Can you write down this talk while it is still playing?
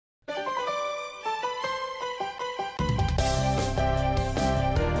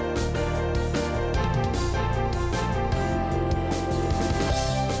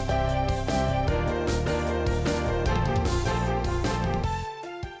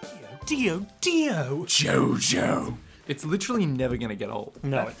Dio. Jojo. It's literally never going to get old.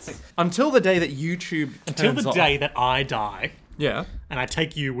 No, it's... Until the day that YouTube Until turns the off. day that I die, Yeah, and I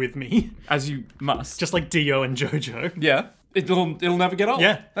take you with me, as you must. just like Dio and Jojo. Yeah. It'll never get old.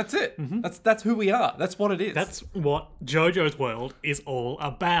 Yeah. That's it. That's who we are. That's what it is. That's what JoJo's World is all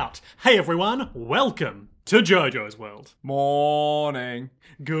about. Hey everyone, welcome to JoJo's World. morning.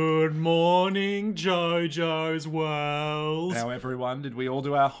 Good morning, JoJo's World. Now, everyone, did we all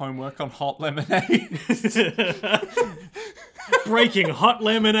do our homework on hot lemonade? Breaking hot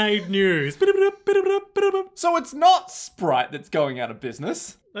lemonade news. So it's not Sprite that's going out of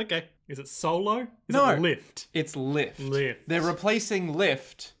business. Okay, is it Solo? Is No. it Lyft? It's Lyft. Lyft. They're replacing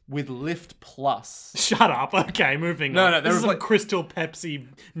Lyft with Lyft Plus. Shut up. Okay, moving on. no, This is they're some Crystal Pepsi,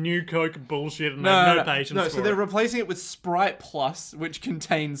 New Coke bullshit, and I have no patience no. for So they're it. replacing it with Sprite Plus, which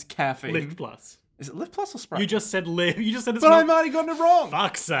contains caffeine. Lyft Plus. Is it Lyft Plus or Sprite? You just said Lyft. You just said it's But I not. might have gotten it wrong.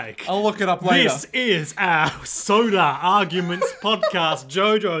 Fuck's sake. I'll look it up later. This is our Soda Arguments podcast,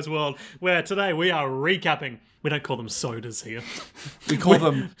 JoJo's World, where today we are recapping. We don't call them sodas here. We call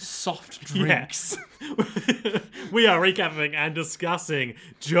them soft drinks. We are recapping and discussing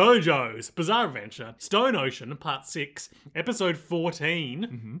JoJo's Bizarre Adventure, Stone Ocean, Part 6, Episode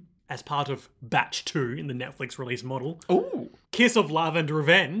 14, as part of Batch 2 in the Netflix release model. Ooh. Kiss of Love and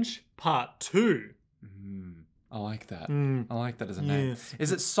Revenge, Part 2. I like that. I like that as a name. Yes.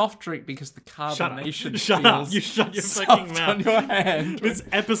 Is it soft drink because the carbonation Shut up. feels You shut your soft fucking mouth. on your hand? This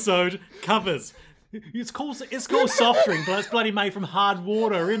episode covers. It's called soft drink, but it's bloody made from hard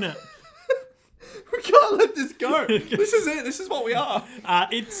water, isn't it? We can't let this go. This is it. This is what we are.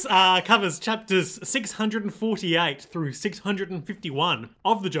 It covers chapters 648 through 651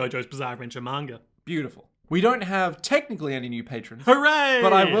 of the JoJo's Bizarre Adventure manga. Beautiful. We don't have technically any new patrons, Hooray!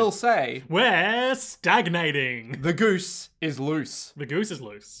 but I will say We're stagnating. the goose is loose. The goose is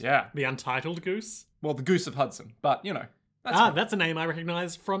loose. Yeah. The untitled goose. Well, the goose of Hudson, but you know. That's fine. That's a name I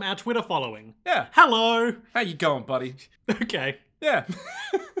recognize from our Twitter following. Yeah. Hello. How you going, buddy? Okay. Yeah.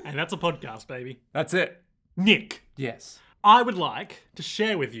 And that's a podcast, baby. That's it. Nick, Yes. I would like to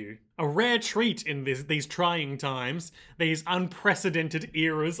share with you a rare treat in these trying times, these unprecedented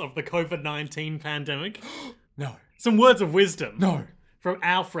eras of the COVID-19 pandemic. No. Some words of wisdom No. from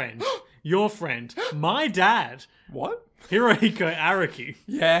our friend, your friend, my dad, What? Hirohiko Araki.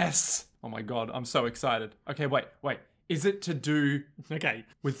 Yes. Oh my god, I'm so excited. Okay, wait. Is it to do Okay,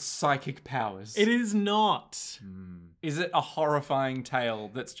 with psychic powers? it is not. Is it a horrifying tale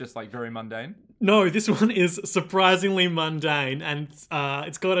that's just like very mundane? No, this one is surprisingly mundane, and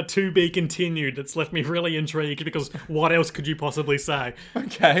it's got a to be continued that's left me really intrigued because what else could you possibly say?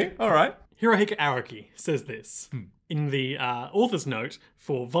 Okay, alright. Hirohiko Araki says this in the author's note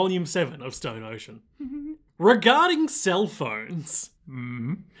for Volume 7 of Stone Ocean. Regarding cell phones,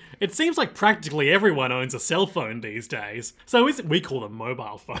 it seems like practically everyone owns a cell phone these days. So we call them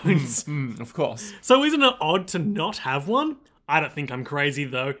mobile phones. Of course. So isn't it odd to not have one? I don't think I'm crazy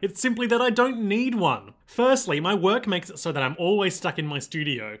though. It's simply that I don't need one. Firstly, my work makes it so that I'm always stuck in my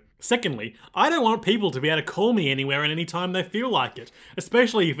studio. Secondly, I don't want people to be able to call me anywhere and any time they feel like it,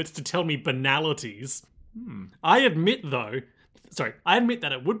 especially if it's to tell me banalities. I admit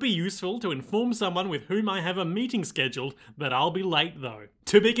that it would be useful to inform someone with whom I have a meeting scheduled that I'll be late though.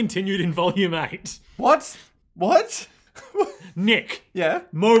 To be continued in Volume 8. What? Nick, Yeah?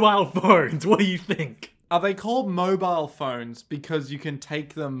 mobile phones, what do you think? Are they called mobile phones because you can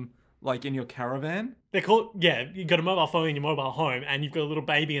take them, like, in your caravan? They're called, you've got a mobile phone in your mobile home, and you've got a little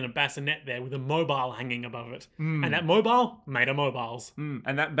baby in a bassinet there with a mobile hanging above it. And that mobile, made of mobiles. And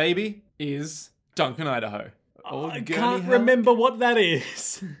that baby is Duncan, Idaho. I can't remember what that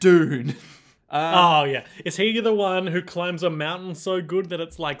is. Dune. Oh, yeah. Is he the one who climbs a mountain so good that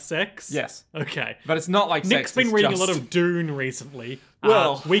it's like sex? Yes. Okay. But it's not like Nick's sex. been it's reading just... a lot of Dune recently.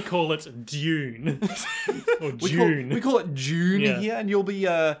 Well- we call it Dune. Or We June. call it June Yeah. here, and you'll be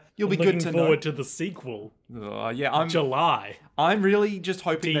good Looking to forward to the sequel. know. Yeah, July. I'm really just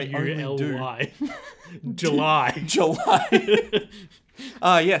hoping they only do D-U-L-Y. July. July.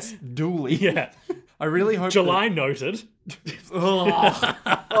 Yes, Dooley. Yeah. I really hope July noted.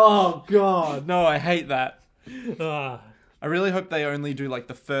 Oh god, no, I hate that. Ah. I really hope they only do like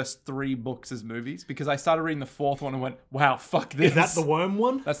the first 3 books as movies, because I started reading the 4th one and went, wow, fuck this. Is that the worm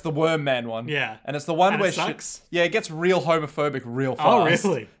one? That's the Worm Man one. Yeah. And it's the one And where it sucks? Yeah, it gets real homophobic real fast. Oh,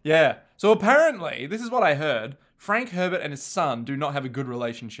 really? Yeah. So apparently, this is what I heard, Frank Herbert and his son do not have a good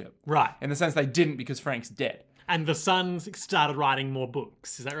relationship. Right. In the sense they didn't because Frank's dead. And the son started writing more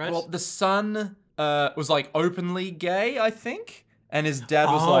books. Is that right? Well, the son was like openly gay, I think. And his dad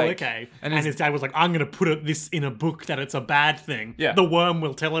was Oh, like... okay. And And his dad was like, I'm going to put this in a book that it's a bad thing. Yeah. The worm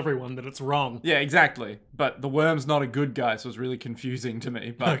will tell everyone that it's wrong. Yeah, exactly. But the worm's not a good guy, so it's really confusing to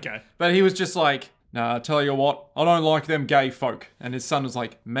me. But, Okay. But he was just like, nah, I tell you what, I don't like them gay folk. And his son was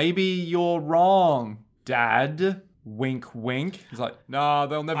like, maybe you're wrong, Dad. Wink, wink. He's like, nah,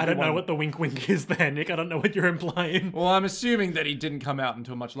 they'll never I be don't know one." what the wink wink is there, Nick. I don't know what you're implying. Well, I'm assuming that he didn't come out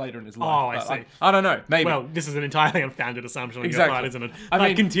until much later in his life. Oh, I but see. I don't know. Maybe. Well, this is an entirely unfounded assumption on your Exactly. part, isn't it? I But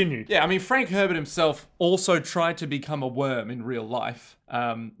mean- continue. Yeah, I mean, Frank Herbert himself also tried to become a worm in real life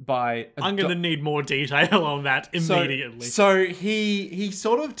by... I'm going to need more detail on that immediately. So he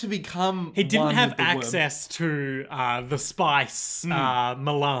sort of to become He didn't one have with the worm. access to the spice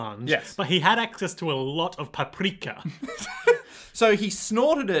melange, Yes. but he had access to a lot of paprika. So he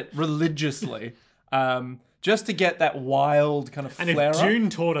snorted it religiously, just to get that wild kind of And flare if up. Dune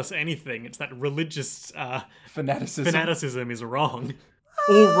taught us anything, it's that religious Fanaticism. fanaticism is wrong.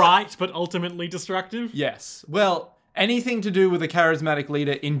 All right, but ultimately destructive. Yes. Well, anything to do with a charismatic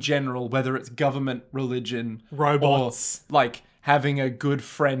leader in general, whether it's government, religion, Robots. or like having a good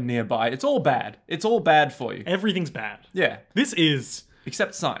friend nearby, it's all bad. It's all bad for you. Everything's bad. Yeah. This is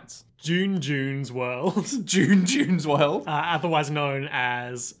Except science. June's world, June's world. otherwise known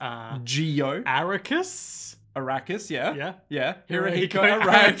as Geo. Arrakis. Arrakis, yeah. Yeah. Yeah. Hirohiko Hirohiko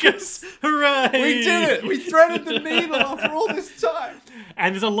Arrakis. Hooray! We did it! We threaded the needle after all this time.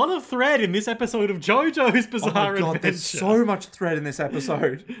 And there's a lot of thread in this episode of JoJo's Oh Bizarre my god, Adventure. there's so much thread in this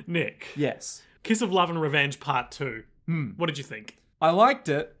episode. Nick, Yes. Kiss of Love and Revenge Part 2. What did you think? I liked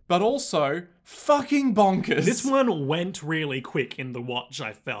it, but also fucking bonkers. This one went really quick in the watch,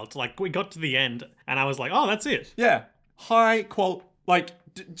 I felt. Like, we got to the end, and I was like, oh, that's it. Yeah. High quality, like,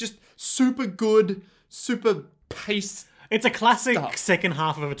 just super good, super paced. It's a classic Stuff. second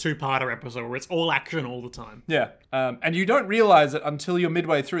half of a two-parter episode where it's all action all the time. Yeah. And you don't realize it until you're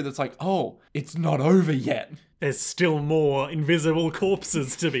midway through that's like, oh, it's not over yet. There's still more invisible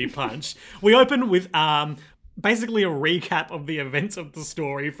corpses to be punched. We open with basically a recap of the events of the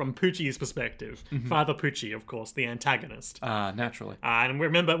story from Poochie's perspective. Father Poochie, of course, the antagonist. Naturally. And we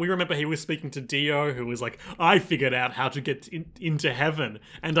remember he was speaking to Dio, who was like, I figured out how to get into heaven,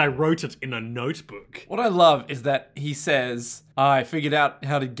 and I wrote it in a notebook. What I love is that he says, I figured out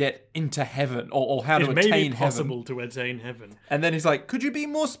how to get into heaven, or how to It may attain be heaven. possible to attain heaven. And then he's like, could you be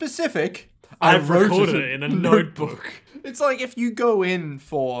more specific? I've wrote recorded it in a notebook. It's like if you go in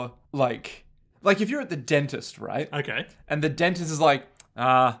for, like if you're at the dentist, right? Okay. And the dentist is like,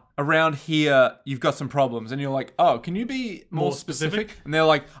 around here, you've got some problems. And you're like, oh, can you be more specific? And they're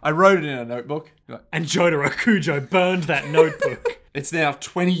like, I wrote it in a notebook. You're like, And Jotaro Kujo burned that notebook. it's now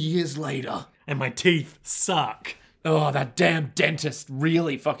 20 years later. And my teeth suck. Oh, that damn dentist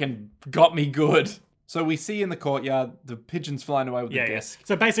really fucking got me good. So we see in the courtyard the pigeons flying away with the disc.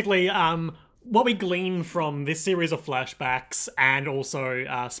 So basically, what we glean from this series of flashbacks and also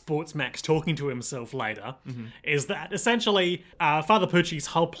Sportsmax talking to himself later is that essentially Father Poochie's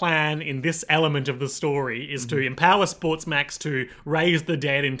whole plan in this element of the story is to empower Sportsmax to raise the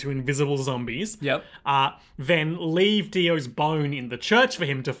dead into invisible zombies. Yep. Then leave Dio's bone in the church for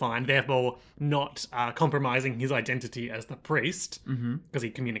him to find, therefore not compromising his identity as the priest, because he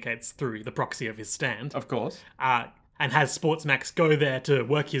communicates through the proxy of his stand. Of course. And has Sportsmax go there to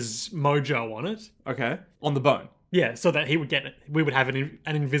work his mojo on it. Okay. On the bone. Yeah, so that we would have an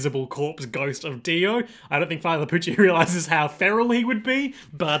invisible corpse ghost of Dio. I don't think Father Pucci realizes how feral he would be,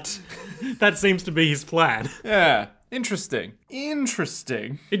 but that seems to be his plan. Yeah. Interesting.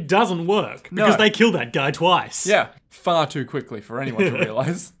 It doesn't work, because No. they kill that guy twice. Yeah. Far too quickly for anyone to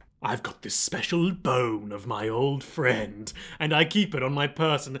realize. I've got this special bone of my old friend, and I keep it on my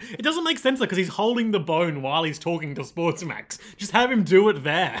person. It doesn't make sense though, because he's holding the bone while he's talking to Sportsmax. Just have him do it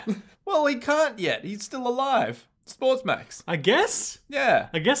there. Well, he can't yet. He's still alive. Sportsmax. I guess? Yeah.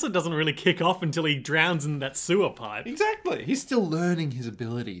 I guess it doesn't really kick off until he drowns in that sewer pipe. Exactly. He's still learning his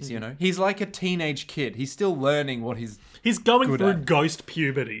abilities, you know? He's like a teenage kid. He's still learning what he's... He's going Good through at. ghost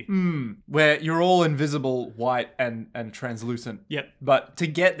puberty. Where you're all invisible, white, and translucent. Yep. But to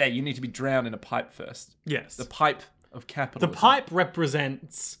get there, you need to be drowned in a pipe first. Yes. The pipe of The capitalism. pipe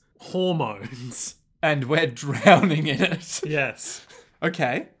represents hormones. And we're drowning in it. Yes.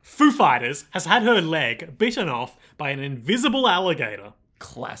 Okay. Foo Fighters has had her leg bitten off by an invisible alligator.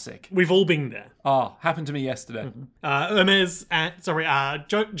 Classic. We've all been there. Oh, happened to me yesterday.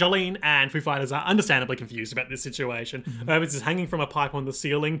 Jolene and Foo Fighters are understandably confused about this situation. Hermes is hanging from a pipe on the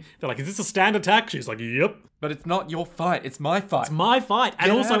ceiling. They're like, is this a stand attack? She's like, yep. But it's not your fight. It's my fight. My fight. And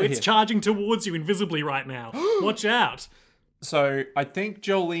Get also, outta it's here. charging towards you invisibly right now. Watch out. So I think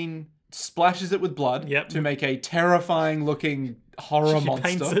Jolene splashes it with blood Yep. to make a terrifying looking horror She monster.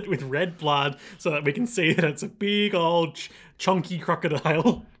 paints it with red blood so that we can see that it's a big old chunky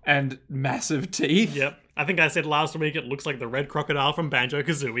crocodile. And massive teeth. Yep. I think I said last week it looks like the red crocodile from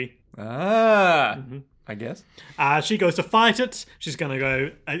Banjo-Kazooie. I guess. She goes to fight it. She's going to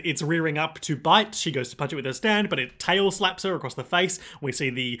go... it's rearing up to bite. She goes to punch it with her stand, but it tail slaps her across the face. We see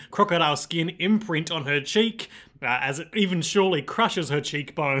the crocodile skin imprint on her cheek as it even surely crushes her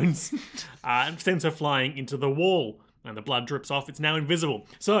cheekbones and sends her flying into the wall. And the blood drips off. It's now invisible.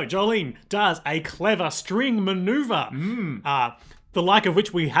 So Jolene does a clever string maneuver. The like of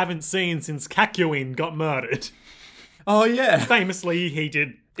which we haven't seen since Kakyoin got murdered. Oh, yeah. Famously, he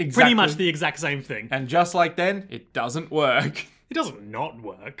did pretty Exactly. much the exact same thing. And just like then, it doesn't work. It doesn't not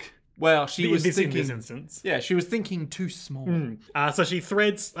work. Well, she was in thinking... this instance. Yeah, she was thinking too small. So she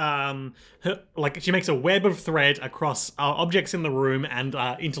threads, she makes a web of thread across objects in the room and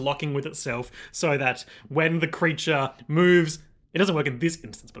interlocking with itself so that when the creature moves... It doesn't work in this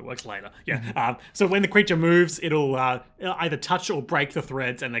instance, but it works later. Yeah. So when the creature moves, it'll either touch or break the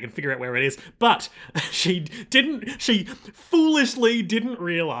threads, and they can figure out where it is. But she foolishly didn't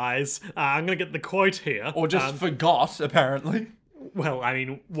realize. I'm gonna get the quote here. Or just forgot, apparently. Well, I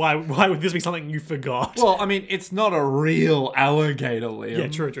mean, why would this be something you forgot? Well, I mean, it's not a real alligator, Liam. Yeah,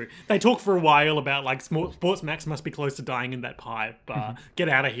 true. They talk for a while about, like, Sports Max must be close to dying in that pipe. Get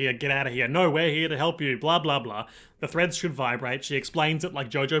out of here. No, we're here to help you. Blah, blah, blah. The threads should vibrate. She explains it like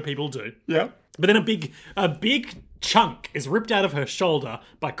JoJo people do. Yeah. But then a big chunk is ripped out of her shoulder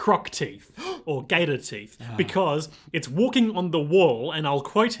by croc teeth, or gator teeth, because it's walking on the wall, and I'll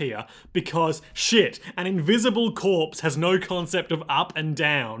quote here, because, shit, an invisible corpse has no concept of up and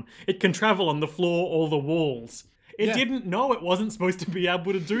down. It can travel on the floor or the walls. It didn't know it wasn't supposed to be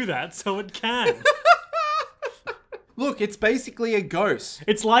able to do that, so it can. Look, it's basically a ghost.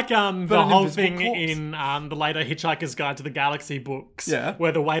 It's like the an whole invisible thing corpse. in the later Hitchhiker's Guide to the Galaxy books, Yeah.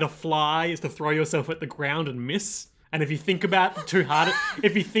 where the way to fly is to throw yourself at the ground and miss. And if you think too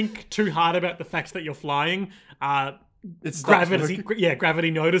hard about the fact that you're flying, It's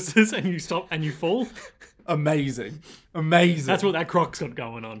gravity notices and you stop and you fall. amazing. That's what that croc's got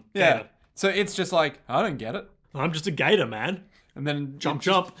going on. Yeah. Gator. So it's just like, I don't get it. I'm just a gator, man. And then Jump, it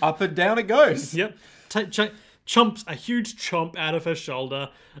just jump. up and down it goes. Yep. Chomps a huge chomp out of her shoulder.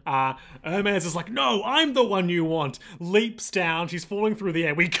 Hermes is like, no, I'm the one you want. Leaps down. She's falling through the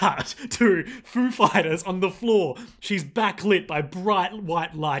air. We cut to Foo Fighters on the floor. She's backlit by bright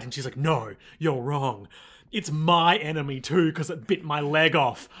white light. And she's like, no, you're wrong. It's my enemy too, because it bit my leg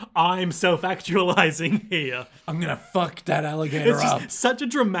off. I'm self-actualizing here. I'm gonna fuck that alligator It's up. just such a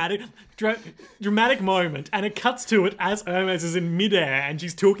dramatic moment, and it cuts to it as Hermes is in midair, and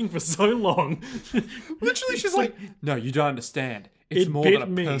she's talking for so long. Literally, she's like, no, you don't understand. It's It more bit than a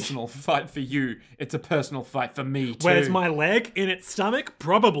me. personal fight for you. It's a personal fight for me, too. Where's my leg? In its stomach?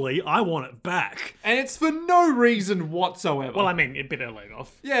 Probably. I want it back. And it's for no reason whatsoever. Well, I mean, it bit her leg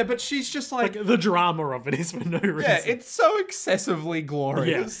off. yeah, but she's just like, The drama of it is for no reason. yeah, it's so excessively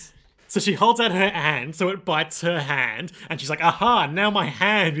glorious. So she holds out her hand, so it bites her hand, and she's like, aha, now my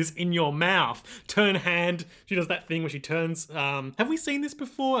hand is in your mouth. Turn hand. She does that thing where she turns, have we seen this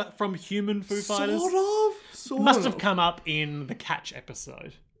before from human Foo Fighters? Sort Must of. have come up in the Catch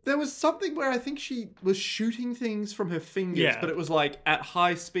episode. There was something where I think she was shooting things from her fingers, Yeah. but it was like, at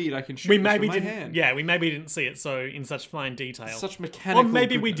high speed, I can shoot We this maybe from my didn't. hand. Yeah, we maybe didn't see it so in such fine detail. Such mechanical Or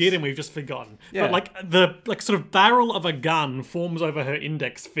maybe we goodness. did and we've just forgotten. Yeah. But like the sort of barrel of a gun forms over her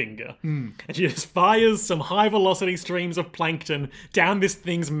index finger, and she just fires some high velocity streams of plankton down this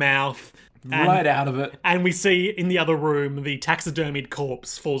thing's mouth. And, Right out of it. And we see in the other room the taxidermied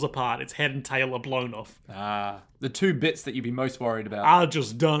corpse falls apart. Its head and tail are blown off. The two bits that you'd be most worried about. I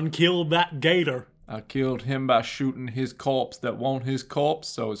just done killed that gator. I killed him by shooting his corpse that won't his corpse,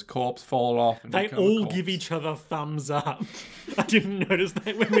 so his corpse fall off and They become a all corpse. give each other thumbs up. I didn't notice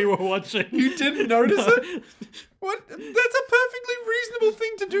that when we were watching. You didn't notice it? What? That's a perfectly reasonable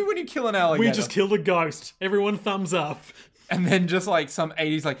thing to do when you kill an alligator. We just killed a ghost. Everyone thumbs up. And then just like some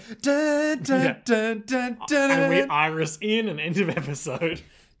 80s like dun dun Yeah. dun dun dun And we dun. iris in an end of episode.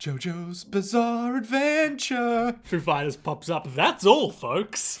 JoJo's Bizarre Adventure. Foo Fighters pops up. That's all,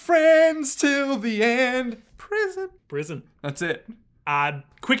 folks. Friends till the end. Prison. That's it.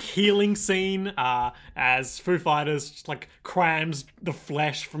 Quick healing scene as Foo Fighters just like crams the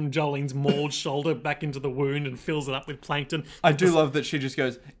flesh from Jolene's mauled shoulder back into the wound and fills it up with plankton. I do love that she just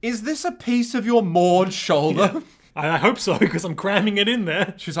goes, is this a piece of your mauled shoulder? I hope so, because I'm cramming it in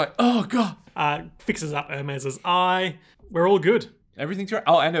there. She's like, oh god. Fixes up Hermes's eye. We're all good. Everything's right.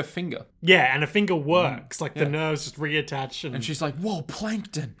 Oh, and her finger. Yeah, and a finger works. Like the nerves just reattach, and And she's like, whoa,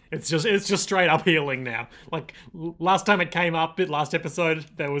 plankton. it's just straight up healing now. Like last time it came up, last episode,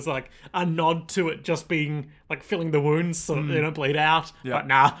 there was like a nod to it just being like filling the wounds so that they don't bleed out. Yeah. But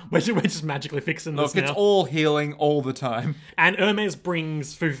nah, we're just magically fixing this Look, it's now. all healing all the time. And Hermes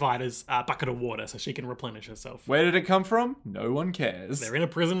brings Foo Fighters a bucket of water so she can replenish herself. Where did it come from? No one cares. They're in a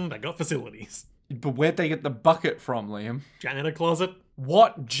prison. They got facilities. But where'd they get the bucket from, Liam? Janitor closet.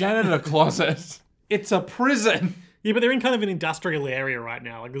 What janitor closet? It's a prison. Yeah, but they're in kind of an industrial area right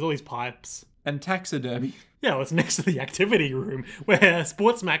now. Like there's all these pipes. And taxidermy. Yeah, well, it's next to the activity room where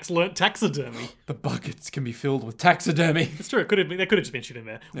Sportsmax learnt taxidermy. The buckets can be filled with taxidermy. It's true. It could have been. They could have just been shit in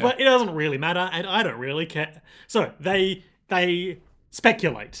there, but it doesn't really matter, and I don't really care. So they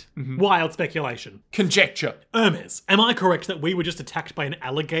speculate. Wild speculation. Conjecture. Hermes, am I correct that we were just attacked by an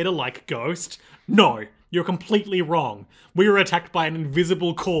alligator-like ghost? No, you're completely wrong. We were attacked by an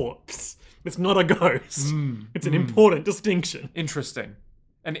invisible corpse. It's not a ghost. It's an important distinction. Interesting.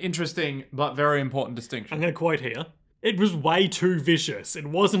 An interesting but very important distinction. I'm going to quote here. It was way too vicious. It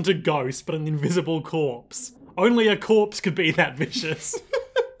wasn't a ghost, but an invisible corpse. Only a corpse could be that vicious.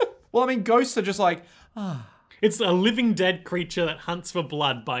 Well, I mean, ghosts are just like, It's a living dead creature that hunts for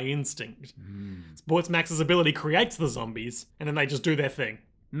blood by instinct. Sportsmax's ability creates the zombies, and then they just do their thing.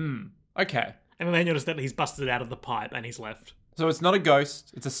 okay. And then they notice that he's busted out of the pipe and he's left. So it's not a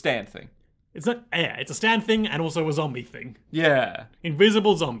ghost, it's a stand thing. It's not air, it's a stand thing and also a zombie thing. Yeah.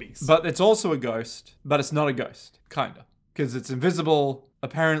 Invisible zombies. But it's also a ghost, but it's not a ghost. Kinda. Because it's invisible,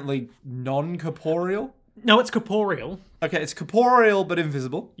 apparently non-corporeal. No, it's corporeal. Okay, it's corporeal but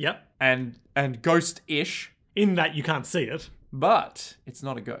invisible. Yep. And ghost-ish. In that you can't see it. But it's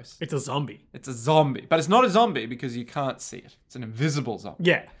not a ghost. It's a zombie. It's a zombie. But it's not a zombie because you can't see it. It's an invisible zombie.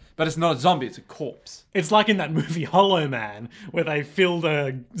 Yeah. But it's not a zombie, it's a corpse. It's like in that movie Hollow Man, where they filled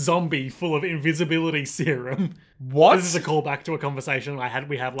a zombie full of invisibility serum. What? This is a callback to a conversation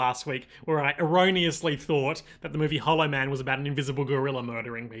we had last week, where I erroneously thought that the movie Hollow Man was about an invisible gorilla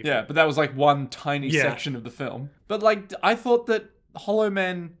murdering people. Yeah, but that was like one tiny Yeah. section of the film. But like, I thought that Hollow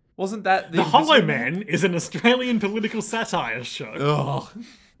Man, wasn't that The Hollow Man is an Australian political satire show. Ugh.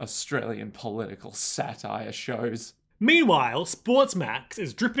 Australian political satire shows. Meanwhile, Sportsmax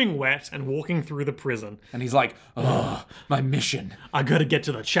is dripping wet and walking through the prison. And he's like, oh, my mission. I gotta get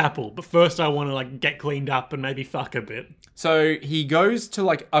to the chapel, but first I wanna get cleaned up and maybe fuck a bit. So he goes to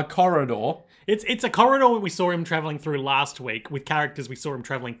like a corridor. It's a corridor we saw him traveling through last week with characters we saw him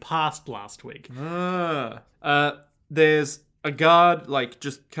traveling past last week. There's a guard like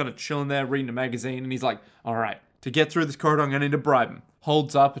just kind of chilling there reading a magazine, and he's like, all right, to get through this corridor, I'm gonna need to bribe him.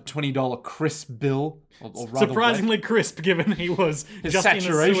 Holds up a $20 crisp bill. Or rather Surprisingly crisp, given he was just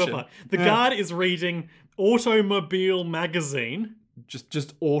saturation. in a sewer. The guard is reading Automobile Magazine.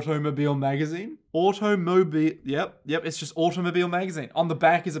 Just Automobile Magazine? Automobile, yep, it's just Automobile Magazine. On the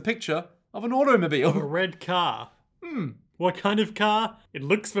back is a picture of an A automobile. red car. What kind of car? It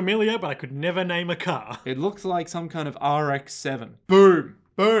looks familiar, but I could never name a car. It looks like some kind of RX-7. Boom!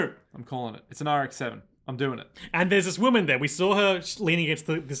 I'm calling it. It's an RX-7. I'm doing it. And there's this woman there. We saw her leaning against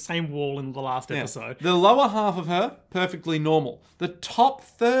the same wall in the last episode. The lower half of her, perfectly normal. The top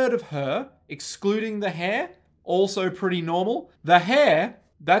third of her, excluding the hair, also pretty normal. The hair,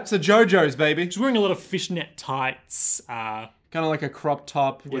 that's a JoJo's, baby. She's wearing a lot of fishnet tights. Kind of like a crop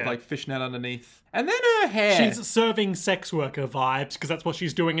top with Yeah. like fishnet underneath. And then her hair. She's serving sex worker vibes because that's what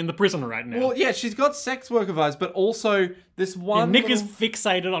she's doing in the prison right now. Well, yeah, she's got sex worker vibes, but also this one. Nick is little-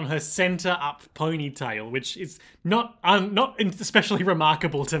 fixated on her center up ponytail, which is not especially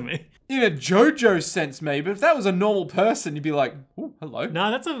remarkable to me. in a JoJo sense, maybe. But if that was a normal person, you'd be like, "Oh, hello." No,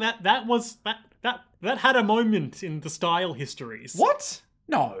 that had a moment in the style histories. What?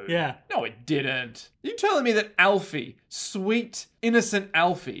 No. Yeah. No, it didn't. You telling me that Alfie, sweet, innocent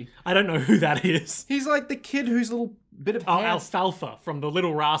Alfie, I don't know who that is. he's like the kid whose little bit of Oh, hair. Alfalfa from the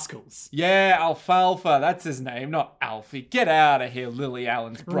Little Rascals. Yeah, Alfalfa. That's his name, not Alfie. Get out of here, Lily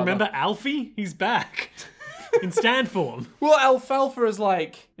Allen's brother. Remember Alfie? He's back. In stand form. Well, Alfalfa is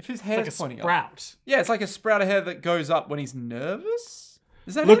like if his hair's Like a pointing up. sprout. Yeah, it's like a sprout of hair that goes up when he's nervous.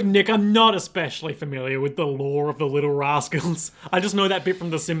 Is that Look, it? Nick, I'm not especially familiar with the lore of the Little Rascals. I just know that bit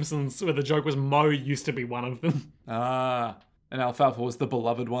from The Simpsons where the joke was Moe used to be one of them. Ah, and Alfalfa was the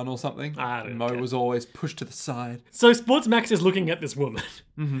beloved one or something. I don't And Mo care. was always pushed to the side. So Sportsmax is looking at this woman,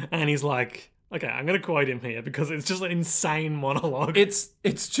 and he's like, okay, I'm going to quote him here because it's just an insane monologue. It's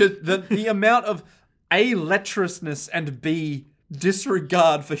just the amount of A, lecherousness, and B,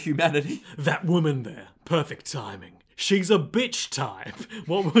 disregard for humanity. That woman there, perfect timing. She's a bitch type.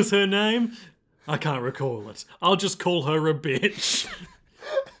 What was her name? I can't recall it. I'll just call her a bitch.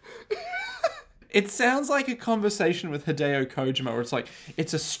 It sounds like a conversation with Hideo Kojima where it's like,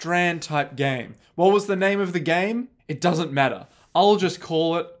 it's a Strand type game. What was the name of the game? It doesn't matter. I'll just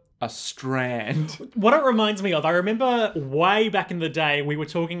call it a Strand. What it reminds me of, I remember way back in the day,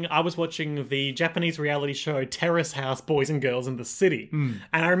 I was watching the Japanese reality show Terrace House Boys and Girls in the City. And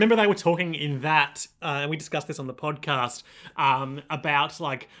I remember they were talking in that, and we discussed this on the podcast, about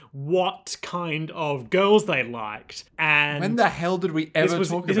like what kind of girls they liked. And When the hell did we ever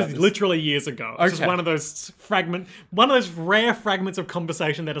talk about this? Literally years ago. It's just Okay. one of those rare fragments of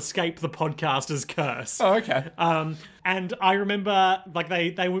conversation that escape the podcaster's curse. Oh, okay. And I remember, like,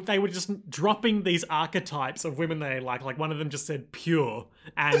 they were just dropping these archetypes of women they like. Like, one of them just said pure,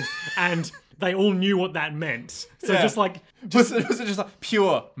 and they all knew what that meant. So Yeah. just like, Was it just like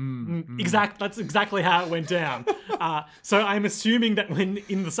pure? that's exactly how it went down. So I'm assuming that when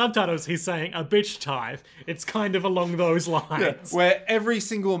in the subtitles he's saying a bitch type, it's kind of along those lines. Where every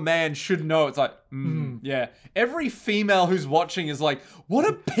single man should know. It's like, yeah. Every female who's watching is like, what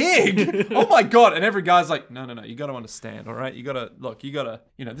a pig! Oh my god! And every guy's like, no, you gotta understand, all right? You gotta,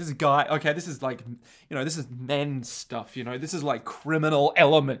 this is guy, okay, this is like, this is men stuff, this is like criminal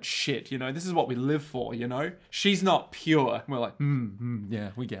element shit, this is what we live for, She's not pure. And we're like,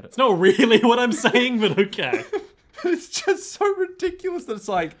 yeah, we get it. It's not really what I'm saying, but okay. It's just so ridiculous that it's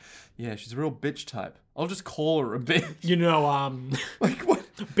like, yeah, she's a real bitch type. I'll just call her a bitch. Like, what?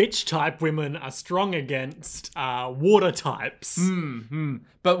 Bitch type women are strong against water types.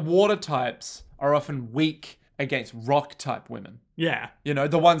 But water types are often weak against rock type women. Yeah.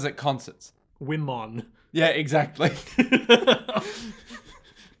 The ones at concerts. Women. Yeah, exactly.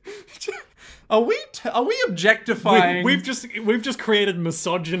 Are we objectifying? We've just created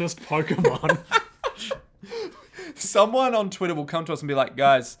misogynist Pokemon. Someone on Twitter will come to us and be like,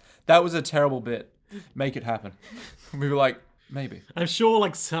 guys, that was a terrible bit. Make it happen. And we were like, maybe. I'm sure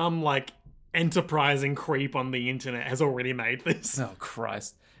like some like enterprising creep on the internet has already made this. Oh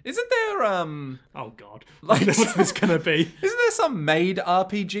Christ. Isn't there Oh god. What's this gonna be? Isn't there some made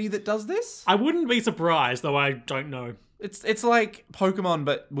RPG that does this? I wouldn't be surprised, though I don't know. It's like Pokemon,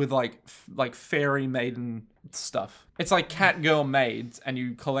 but with like fairy maiden stuff. It's like cat girl maids, and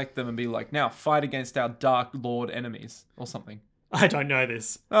you collect them and be like, now fight against our Dark Lord enemies or something. I don't know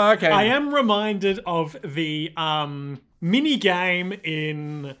this. Oh, okay. I am reminded of the mini game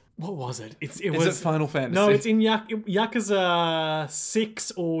in what was it? Is it Final Fantasy? No, it's in Yakuza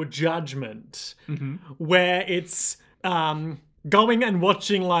 6 or Judgment, where it's going and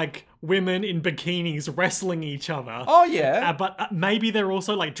watching like women in bikinis wrestling each other. Oh yeah. But maybe they're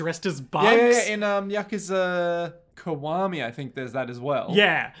also like dressed as bugs. Yeah. In Yakuza Kiwami, I think there's that as well.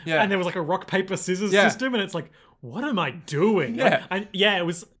 Yeah. Yeah. And there was like a rock, paper, scissors Yeah. system, and it's like, what am I doing? Yeah. And it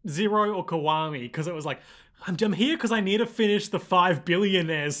was Zero or Kiwami, because it was like, I'm here because I need to finish the 5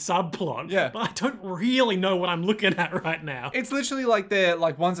 billionaires subplot. Yeah. But I don't really know what I'm looking at right now. It's literally like they're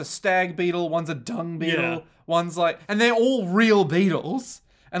like, one's a stag beetle, one's a dung beetle, Yeah. one's like, and they're all real beetles.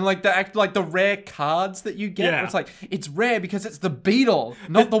 And like the rare cards that you get, Yeah. where it's like, it's rare because it's the beetle,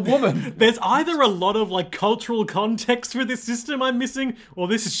 not the woman. There's either a lot of like cultural context for this system I'm missing, or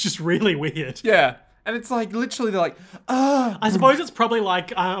this is just really weird. Yeah. And it's like, literally, they're like, I suppose it's probably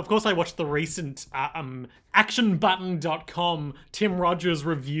like, of course I watched the recent actionbutton.com Tim Rogers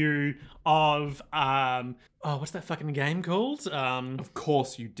review of, what's that fucking game called? of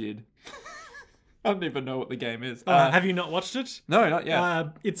course you did. I don't even know what the game is. Have you not watched it? No, not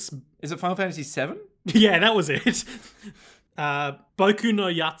yet. It's, Is it Final Fantasy VII? yeah, that was it. Boku no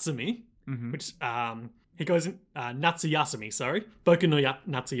Yatsumi, which, he goes in, Natsuyasumi, sorry. Boku no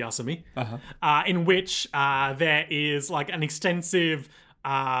Natsuyasumi. In which there is like an extensive...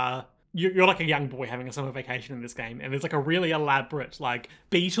 You're like a young boy having a summer vacation in this game, and there's like a really elaborate like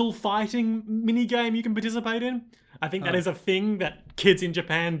beetle fighting mini game you can participate in. I think that is a thing that kids in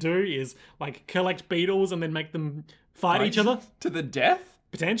Japan do, is like collect beetles and then make them fight each other. To the death?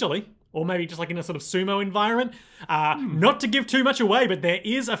 Potentially. Or maybe just like in a sort of sumo environment. Not to give too much away, but there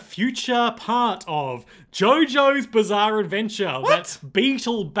is a future part of JoJo's Bizarre Adventure that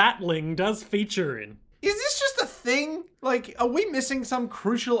beetle battling does feature in. Is this just a thing? Like, are we missing some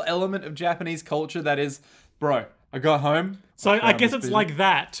crucial element of Japanese culture that is, bro, I got home. So I found guess this it's beetle. like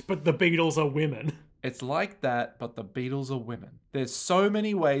that, but the Beatles are women. It's like that, but the Beatles are women. There's so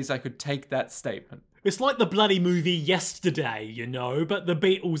many ways I could take that statement. It's like the bloody movie Yesterday, but the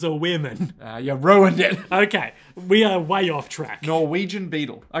Beatles are women. You ruined it. Okay, we are way off track. Norwegian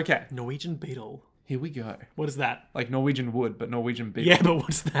beetle. Okay. Norwegian Beetle. Here we go. What is that? Like Norwegian Wood, but Norwegian beer. Yeah, but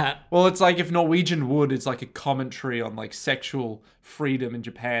what's that? Well, it's like if Norwegian Wood is like a commentary on like sexual freedom in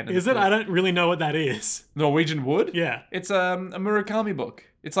Japan. And Is it? I don't really know what that is. Norwegian Wood? Yeah. It's a Murakami book.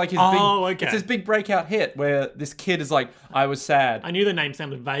 It's like his Okay. It's his big breakout hit where this kid is like, I was sad. I knew the name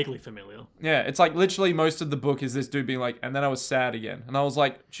sounded vaguely familiar. Yeah, it's like literally most of the book is this dude being like, and then I was sad again. And I was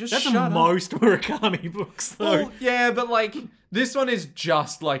like, just That's shut up. most Murakami books, though. Well, yeah, but like this one is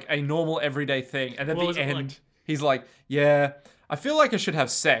just like a normal everyday thing. And at What was the it end, like? he's like, yeah, I feel like I should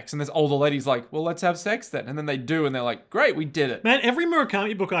have sex. And this older lady's like, well, let's have sex then. And then they do, and they're like, great, we did it. Man, every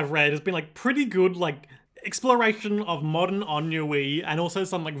Murakami book I've read has been like pretty good, like exploration of modern ennui and also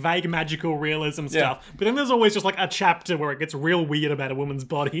some like vague magical realism stuff. But then there's always just like a chapter where it gets real weird about a woman's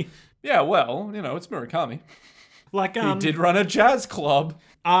body. Yeah, well, you know, it's Murakami. Like He did run a jazz club.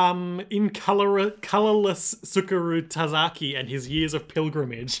 in Colorless Sukuru Tazaki and His Years of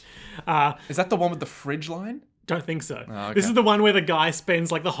Pilgrimage. Is that the one with the fridge line? Don't think so. okay. This is the one where the guy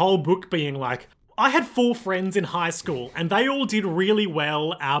spends like the whole book being like, I had 4 friends in high school and they all did really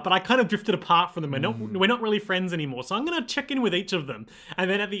well, but I kind of drifted apart from them. We're not really friends anymore. So I'm going to check in with each of them.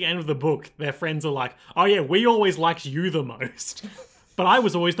 And then at the end of the book, their friends are like, oh yeah, we always liked you the most. But I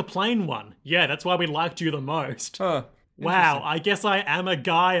was always the plain one. Yeah, that's why we liked you the most. Huh. Wow, I guess I am a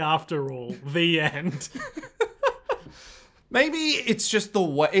guy after all. The end. Maybe it's just the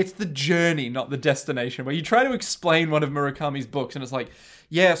way, it's the journey, not the destination, where you try to explain one of Murakami's books and it's like,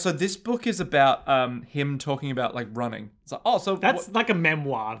 yeah, so this book is about him talking about like running. It's like, oh, so That's like a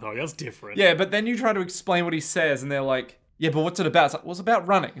memoir though, that's different. yeah, but then you try to explain what he says and they're like, yeah, but what's it about? It's like, well, it's about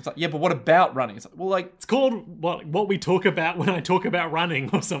running. It's like, yeah, but what about running? It's like, well, like, It's called what we talk about when I talk about running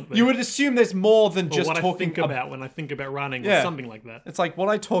or something. you would assume there's more than or just what I talking think about when I think about running or Yeah. something like that. It's like what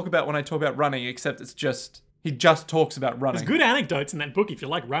I talk about when I talk about running, except it's just, he just talks about running. There's good anecdotes in that book if you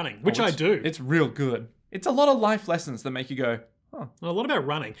like running, which I do. It's real good. It's a lot of life lessons that make you go, oh. A lot about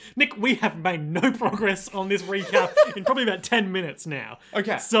running. Nick, we have made no progress on this recap in probably about 10 minutes now.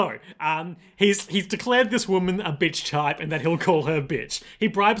 Okay. So, he's declared this woman a bitch type and that he'll call her bitch. He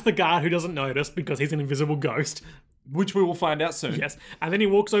bribes the guard who doesn't notice because he's an invisible ghost. Which we will find out soon. Yes. And then he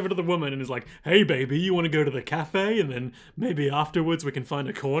walks over to the woman and is like, hey baby, you want to go to the cafe? And then maybe afterwards we can find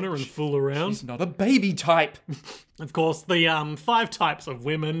a corner and fool around. He's not a baby type. Of course, the 5 types of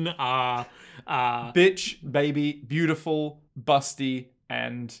women are... Bitch, baby, beautiful, busty,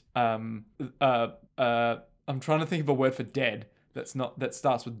 and I'm trying to think of a word for dead that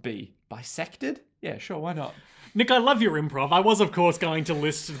starts with B. Bisected? Yeah, sure, why not? Nick, I love your improv. I was, of course, going to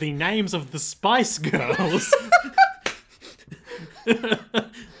list the names of the Spice Girls.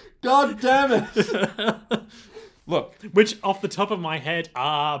 God damn it! Look, Which, off the top of my head,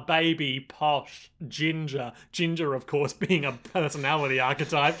 are Baby, Posh, Ginger. Ginger, of course, being a personality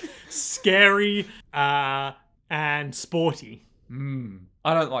archetype. Scary, and Sporty.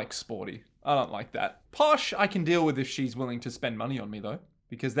 I don't like sporty. I don't like that. Posh, I can deal with if she's willing to spend money on me, though.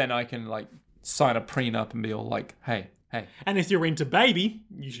 Because then I can, like, sign a prenup and be all like, hey. And if you're into Baby,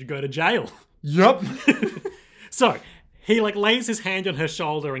 you should go to jail. Yup. So, he like lays his hand on her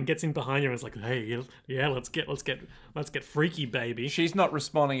shoulder and gets in behind her and is like, hey, yeah, let's get freaky, baby. She's not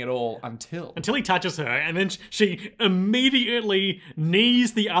responding at all until Until he touches her, and then she immediately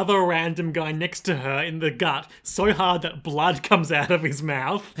knees the other random guy next to her in the gut so hard that blood comes out of his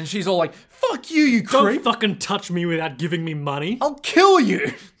mouth. And she's all like, fuck you, you Don't creep. fucking touch me without giving me money. I'll kill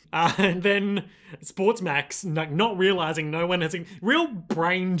you. And then Sports Max, not realizing no one has a real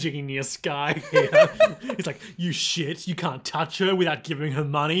brain genius guy here. He's like, you shit, you can't touch her without giving her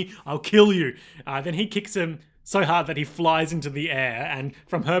money. I'll kill you. Then he kicks him so hard that he flies into the air. And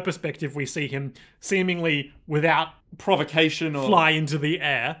from her perspective, we see him seemingly without Provocation or... fly into the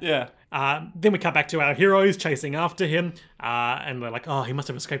air. Yeah. Then we cut back to our heroes chasing after him, and they're like, oh, he must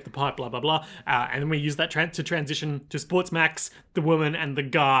have escaped the pipe, blah, blah, blah. And then we use that to transition to Sports Max, the woman, and the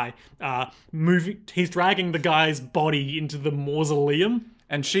guy. He's dragging the guy's body into the mausoleum.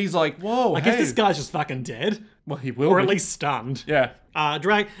 And she's like, whoa, I guess this guy's just fucking dead. Well, he will Or be. at least stunned. Yeah.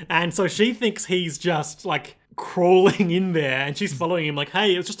 And so she thinks he's just, like, crawling in there, and she's following him like,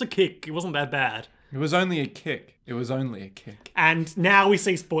 hey, it was just a kick. It wasn't that bad. It was only a kick. It was only a kick. And now we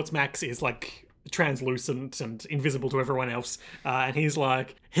see Sports Max is like translucent and invisible to everyone else. And he's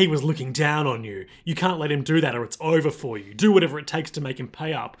like, he was looking down on you. You can't let him do that or it's over for you. Do whatever it takes to make him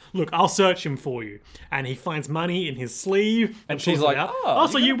pay up. Look, I'll search him for you. And he finds money in his sleeve. And she's pulls it like, out. "Oh,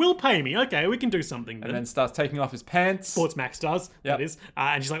 so you will pay me. Okay, we can do something then. And then starts taking off his pants. Sportsmax does, Yep. that is.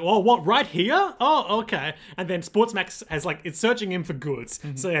 And she's like, oh, what, right here? Oh, okay. And then Sportsmax has it's searching him for goods.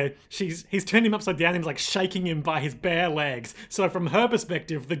 Mm-hmm. So he's turned him upside down and he's shaking him by his bare legs. So from her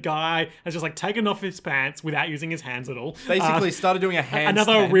perspective, the guy has just taken off his pants without using his hands at all. Basically started doing a handstand.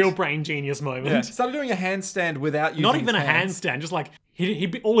 Another real brain genius moment. Yeah. Started doing a handstand without using Not even a his hands. handstand, just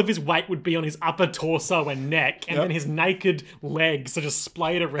all of his weight would be on his upper torso and neck, and Yep. then his naked legs are just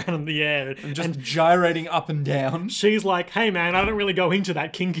splayed around in the air. And just gyrating up and down. She's like, hey man, I don't really go into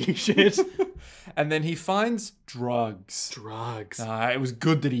that kinky shit. And then he finds drugs. Drugs. It was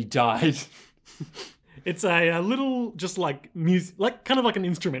good that he died. It's a little, just music, kind of like an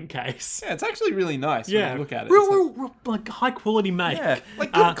instrument case. Yeah, it's actually really nice when you look at it. Real high quality make. Yeah,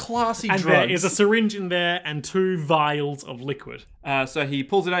 good classy and drugs. there is a syringe in there and 2 vials of liquid. So he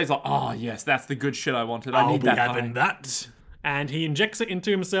pulls it out. He's like, oh, yes, that's the good shit I wanted. I I'll need be that. having that. And he injects it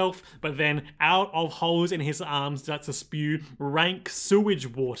into himself, but then out of holes in his arms starts to spew rank sewage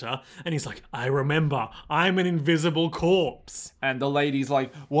water. And he's like, I remember, I'm an invisible corpse. And the lady's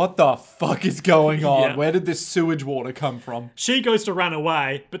like, what the fuck is going on? Yeah. Where did this sewage water come from? She goes to run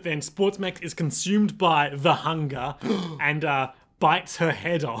away, but then Sportsmax is consumed by the hunger and bites her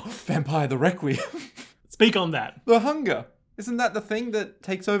head off. Vampire the Requiem. Speak on that. The hunger. Isn't that the thing that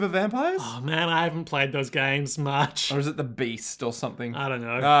takes over vampires? Oh man, I haven't played those games much. Or is it the beast or something? I don't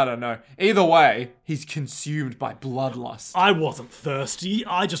know. I don't know. Either way, he's consumed by bloodlust. I wasn't thirsty.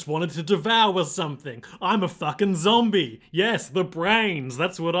 I just wanted to devour something. I'm a fucking zombie. Yes, the brains.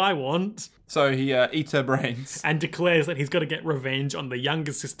 That's what I want. So he eats her brains And declares that he's got to get revenge on the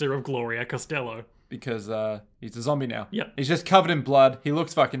younger sister of Gloria Costello. because he's a zombie now. Yep. He's just covered in blood. He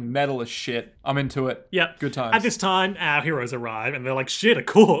looks fucking metal as shit. I'm into it. Yep. Good times. At this time, our heroes arrive and they're like, shit, a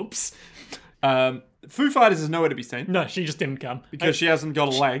corpse. Foo Fighters is nowhere to be seen No, she just didn't come. because she hasn't got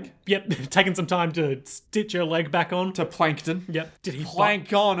a leg. Yep, taking some time to stitch her leg back on. To Plankton. Yep. Did he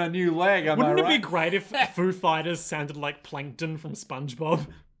Plank on a new leg, am Wouldn't I it right? be great if Foo Fighters sounded like Plankton from SpongeBob?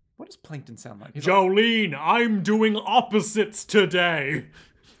 What does Plankton sound like? Jolene, I'm doing opposites today.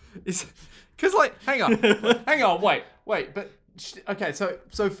 Because, hang on, wait, but, okay, so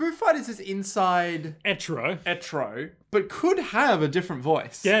Foo Fighters is inside Etro. Etro, but could have a different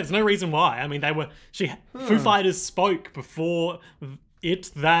voice. Yeah, there's no reason why. I mean, Foo Fighters spoke before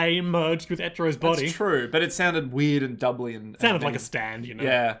they merged with Etro's body. That's true, but it sounded weird and doubly and Sounded like a stand, you know?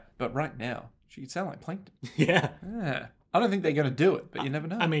 Yeah, but right now, she could sound like Plankton. Yeah. Yeah. I don't think they're going to do it, but you never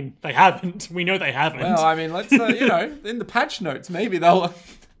know. I mean, they haven't. We know they haven't. well, I mean, let's, in the patch notes, maybe they'll...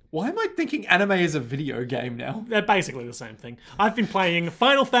 Why am I thinking anime is a video game now? They're basically the same thing. I've been playing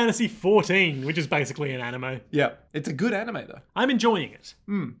Final Fantasy XIV, which is basically an anime. Yeah, it's a good anime, though. I'm enjoying it.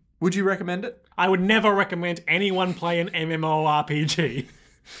 Would you recommend it? I would never recommend anyone play an MMORPG.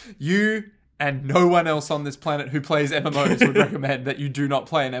 You and no one else on this planet who plays MMOs would recommend that you do not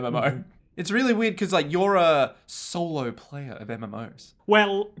play an MMO. It's really weird because, you're a solo player of MMOs.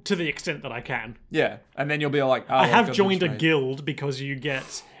 Well, to the extent that I can. Yeah, and then you'll be like, I have joined a guild because you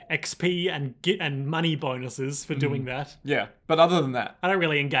get XP and money bonuses for doing that. Yeah, but other than that, I don't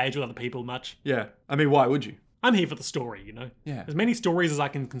really engage with other people much. yeah. I mean, why would you? I'm here for the story, you know? Yeah. As many stories as I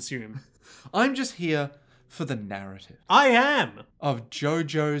can consume. I'm just here for the narrative I am! of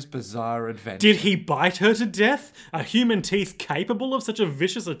JoJo's Bizarre Adventure. Did he bite her to death? Are human teeth capable of such a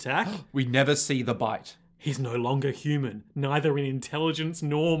vicious attack? We never see the bite. He's no longer human, neither in intelligence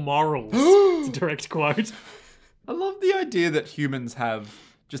nor morals. It's a direct quote. I love the idea that humans have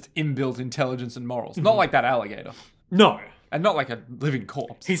just inbuilt intelligence and morals. Not like that alligator. No, And not like a living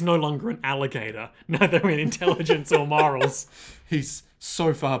corpse. he's no longer an alligator, neither in intelligence or morals. He's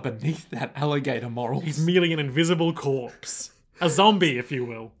so far beneath that alligator morals. He's merely an invisible corpse. A zombie, if you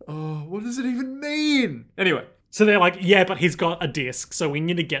will. Oh, what does it even mean? Anyway, So they're like, yeah, but he's got a disc, so we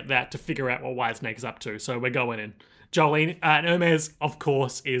need to get that to figure out what Whitesnake's up to, so we're going in. Jolene, and Hermes, of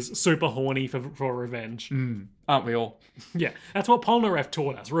course, is super horny for revenge. aren't we all? Yeah, that's what Polnareff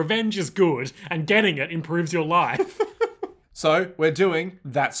taught us. Revenge is good, and getting it improves your life. So, we're doing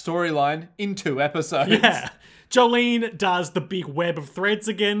that storyline in 2 episodes. Yeah. Jolene does the big web of threads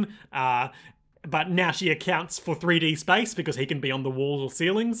again, but now she accounts for 3D space because he can be on the walls or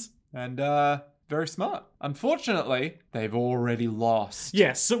ceilings. And, very smart. Unfortunately, they've already lost.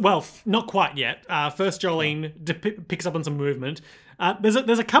 Yes, well, not quite yet. First, Jolene picks up on some movement. There's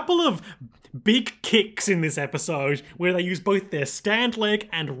a couple of big kicks in this episode where they use both their stand leg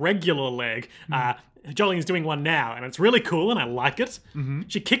and regular leg. Jolene's doing one now, and it's really cool, and I like it.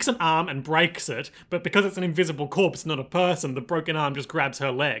 She kicks an arm and breaks it, but because it's an invisible corpse, not a person, the broken arm just grabs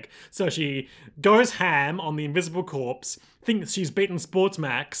her leg. So she goes ham on the invisible corpse, thinks she's beaten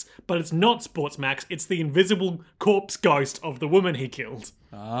Sportsmax, but it's not Sportsmax, it's the invisible corpse ghost of the woman he killed.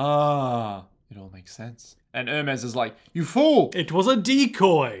 Ah, it all makes sense. And Hermes is like, you fool! It was a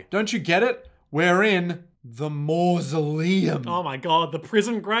decoy! Don't you get it? We're in the mausoleum. Oh my god, the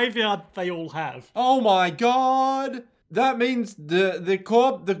prison graveyard they all have. Oh my god! That means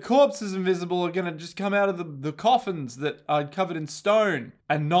the corpses invisible are gonna just come out of the coffins that are covered in stone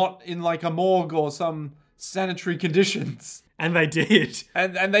and not in like a morgue or some sanitary conditions. And they did.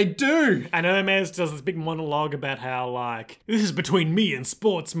 And they do. And Hermes does this big monologue about how, like, this is between me and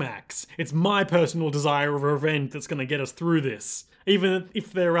Sportsmax. It's my personal desire of revenge that's gonna get us through this. Even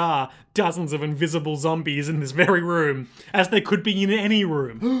if there are dozens of invisible zombies in this very room, as there could be in any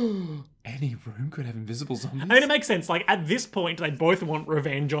room. Any room could have invisible zombies? I mean, it makes sense. Like, at this point, they both want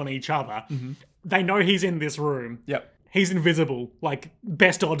revenge on each other. They know he's in this room. Yep. He's invisible. Like,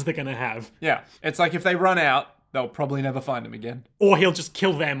 best odds they're gonna have. Yeah. It's like if they run out, they'll probably never find him again. Or he'll just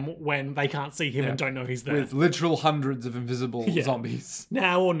kill them when they can't see him and don't know he's there. With literal hundreds of invisible zombies.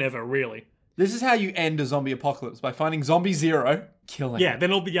 Now or never, really. This is how you end a zombie apocalypse, by finding zombie zero, killing Yeah, him.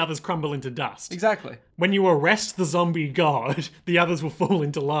 then all the others crumble into dust. Exactly. When you arrest the zombie god, the others will fall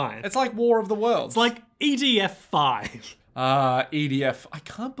into line. It's like War of the Worlds. It's like EDF 5. EDF. I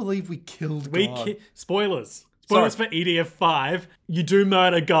can't believe we killed God. Spoilers. Spoilers for EDF 5. You do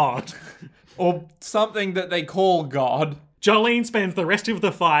murder God. Or something that they call God. Jolene spends the rest of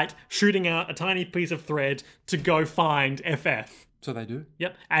the fight shooting out a tiny piece of thread to go find FF. So they do?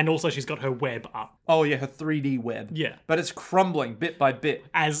 Yep. And also she's got her web up. Oh yeah, her 3D web. Yeah. But it's crumbling bit by bit.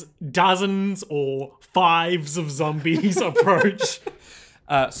 As dozens or fives of zombies approach.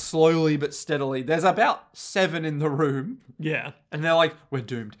 Slowly but steadily. There's about 7 in the room. Yeah. And they're like, we're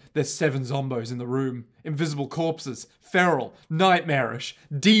doomed. There's 7 zombos in the room. Invisible corpses. Feral. Nightmarish.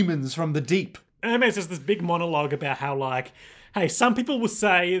 Demons from the deep. Hermes has this big monologue about how, like, hey, some people will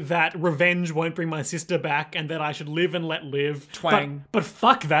say that revenge won't bring my sister back and that I should live and let live. Twang. But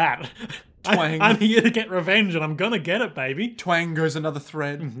fuck that. Twang. I'm here to get revenge and I'm gonna get it, baby. Twang goes another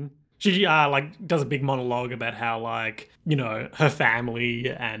thread. She, does a big monologue about how, like, you know, her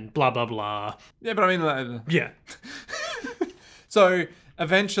family and blah, blah, blah. Yeah, but I mean... Yeah. So,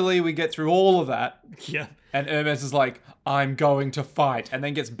 eventually we get through all of that. Yeah. And Hermes is like, I'm going to fight. And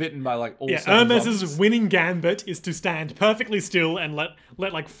then gets bitten by, like, all 7 Hermes's zombies. winning gambit is to stand perfectly still and let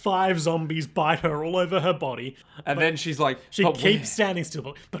like 5 zombies bite her all over her body. And then she's like, She "But keeps where?" standing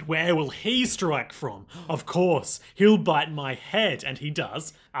still, but where will he strike from? Of course, he'll bite my head, and he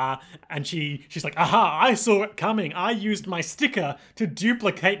does. And she's like, aha, I saw it coming. I used my sticker to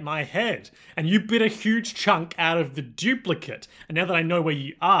duplicate my head, and you bit a huge chunk out of the duplicate. And now that I know where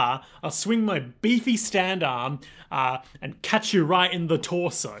you are, I'll swing my beefy stand arm and catch you right in the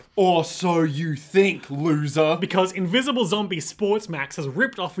torso. Or so you think, loser. Because Invisible Zombie Sportsmax has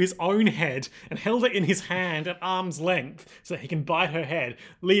ripped off his own head and held it in his hand at arm's length so he can bite her head,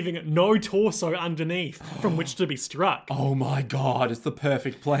 leaving no torso underneath from which to be struck. Oh my god, it's the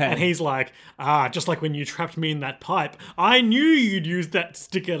perfect plan. And he's like, just like when you trapped me in that pipe, I knew you'd use that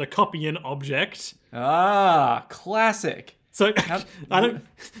sticker to copy an object. Classic. So I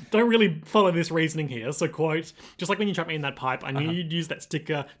don't really follow this reasoning here. So quote, just like when you trapped me in that pipe, I knew you'd use that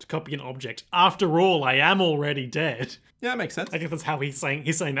sticker to copy an object. After all, I am already dead. Yeah, that makes sense. I guess that's how he's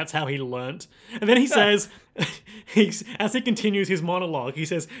saying that's how he learnt. And then he says, as he continues his monologue, he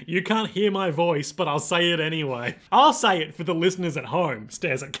says, you can't hear my voice, but I'll say it anyway. I'll say it for the listeners at home,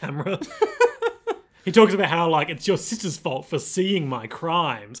 stares at camera. He talks about how, like, it's your sister's fault for seeing my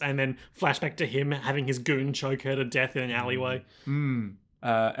crimes, and then flashback to him having his goon choke her to death in an alleyway. And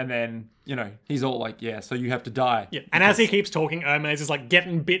then, you know, he's all like, yeah, so you have to die. Yeah. And as he keeps talking, Hermes is, like,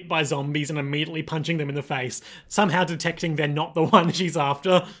 getting bit by zombies and immediately punching them in the face, somehow detecting they're not the one she's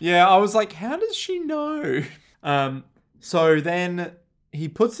after. Yeah, I was like, how does she know? So then he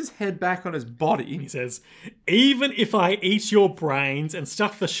puts his head back on his body. He says, even if I eat your brains and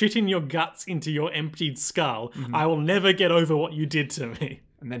stuff the shit in your guts into your emptied skull, I will never get over what you did to me.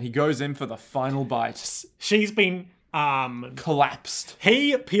 And then he goes in for the final bite. She's been, Collapsed.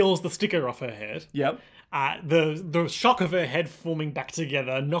 he peels the sticker off her head. Yep. The shock of her head forming back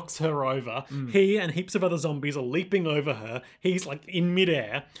together knocks her over. He and heaps of other zombies are leaping over her. He's like in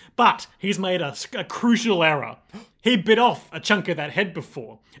midair, but he's made a crucial error. He bit off a chunk of that head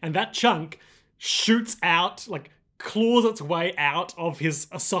before, and that chunk shoots out, like claws its way out of his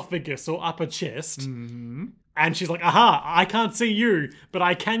esophagus or upper chest. And she's like, aha, I can't see you, but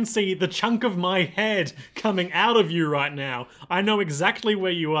I can see the chunk of my head coming out of you right now. I know exactly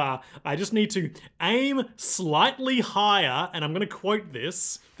where you are. I just need to aim slightly higher, and I'm going to quote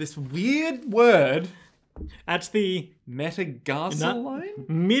this, This weird word, at the metagasoline?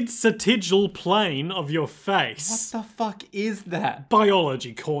 mid-satirical plane of your What face. the fuck is that?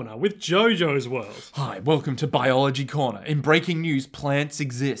 Biology Corner with JoJo's World. Hi, welcome to Biology Corner. In breaking news, plants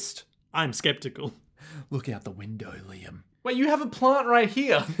exist. I'm skeptical. Look out the window, Liam. Wait, you have a plant right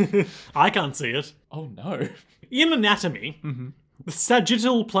here. I can't see it. Oh no. In anatomy, the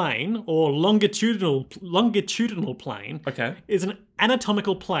sagittal plane or longitudinal plane Okay. is an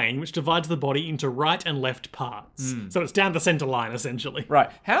anatomical plane which divides the body into right and left parts. So it's down the center line, essentially.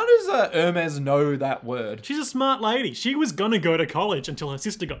 Right. How does Hermes know that word? She's a smart lady. She was gonna go to college until her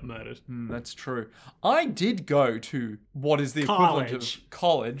sister got murdered. That's true. I did go to what is the equivalent College. of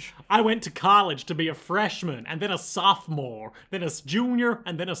college. I went to college to be a freshman, and then a sophomore, then a junior,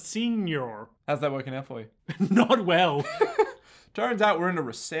 and then a senior. How's that working out for you? Not well. Turns out we're in a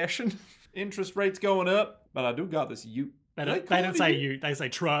recession. Interest rates going up, but I do got this ute. They Do don't, call they don't it a say ute? you, they say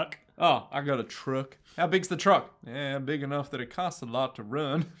truck. Oh, I got a truck. How big's the truck? Yeah, big enough that it costs a lot to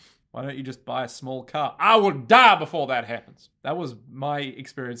run. Why don't you just buy a small car? I will die before that happens. That was my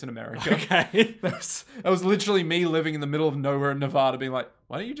experience in America. Okay. That was literally me living in the middle of nowhere in Nevada being like,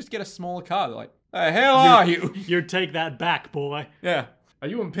 why don't you just get a smaller car? They're like, the hell are you? You take that back, boy. Yeah. Are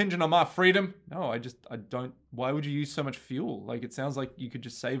you impinging on my freedom? No, I don't. Why would you use so much fuel? Like, it sounds like you could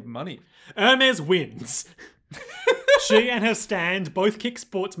just save money. Hermes wins. She and her stand both kick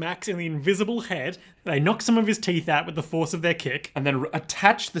Sports Max in the invisible head. They knock some of his teeth out with the force of their kick. And then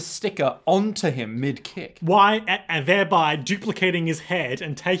attach the sticker onto him mid-kick. And thereby duplicating his head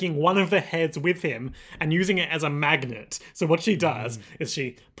and taking one of the heads with him and using it as a magnet. So what she does is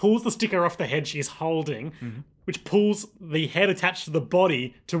she pulls the sticker off the head she's holding, which pulls the head attached to the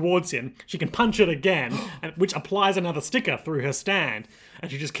body towards him. She can punch it again, which applies another sticker through her stand.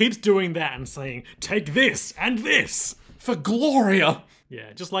 And she just keeps doing that and saying, take this and this. For Gloria!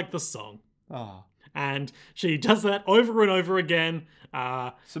 Yeah, just like the song. Oh, And she does that over and over again.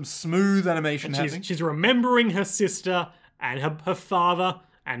 some smooth animation happening. She's remembering her sister and her father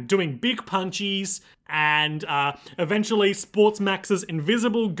and doing big punchies. And eventually, Sports Max's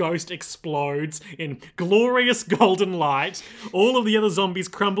invisible ghost explodes in glorious golden light. All of the other zombies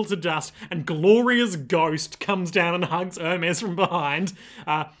crumble to dust, and Gloria's ghost comes down and hugs Hermes from behind.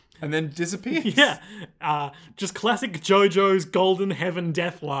 And then disappears. Yeah, just classic JoJo's Golden Heaven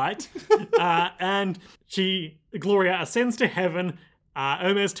Death Light. And Gloria ascends to heaven.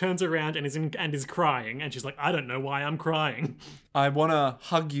 Hermes turns around and is crying, and she's like, I don't know why I'm crying. I want to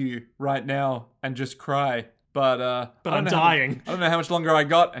hug you right now and just cry, but I'm dying. I don't know how much longer I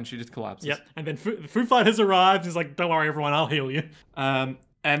got, and she just collapses. Yep. And then Foo Fighters arrives. He's like, don't worry, everyone, I'll heal you.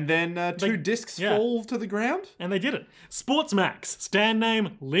 And then two discs fall to the ground. And they did it. Sports Max, stand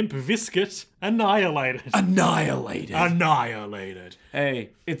name Limp Bizkit, annihilated. Annihilated. Annihilated.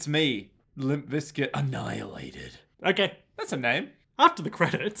 Hey, it's me, Limp Bizkit. Annihilated. Okay. That's a name. After the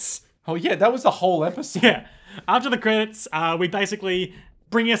credits. Oh yeah, that was the whole episode. Yeah. After the credits, we basically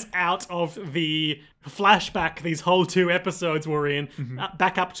bring us out of the flashback these whole 2 episodes were in,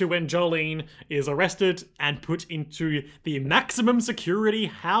 back up to when Jolene is arrested and put into the maximum security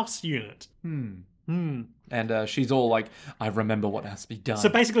house unit. And she's all like, I remember what has to be done. So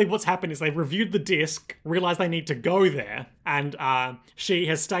basically what's happened is they've reviewed the disc, realised they need to go there, and she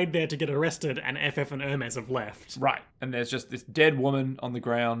has stayed there to get arrested, and FF and Hermes have left. Right. And there's just this dead woman on the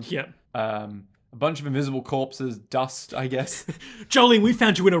ground. Yep. A bunch of invisible corpses, dust, I guess. Jolene, we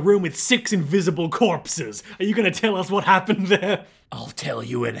found you in a room with 6 invisible corpses. Are you going to tell us what happened there? I'll tell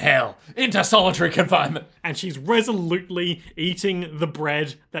you in hell. Into solitary confinement. And she's resolutely eating the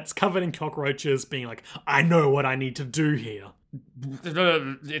bread that's covered in cockroaches, being like, I know what I need to do here.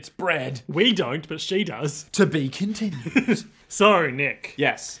 It's bread. We don't, but she does. To be continued. So, Nick,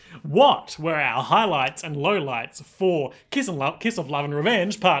 Yes. what were our highlights and lowlights for Kiss of Love and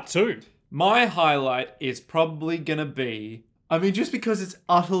Revenge Part 2? My highlight is probably gonna be, I mean, just because it's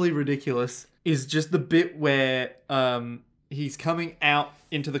utterly ridiculous, is just the bit where he's coming out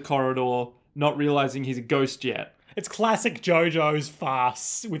into the corridor, not realizing he's a ghost yet. It's classic JoJo's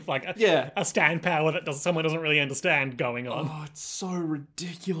farce with like a stand power that someone doesn't really understand going on. Oh, it's so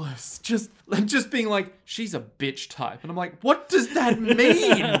ridiculous. Just being like, she's a bitch type. And I'm like, what does that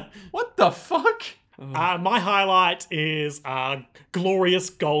mean? What the fuck? My highlight is glorious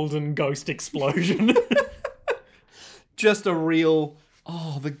golden ghost explosion. Just a real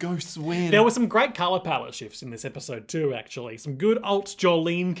Oh, the ghosts win. There were some great colour palette shifts in this episode too, actually. Some good alt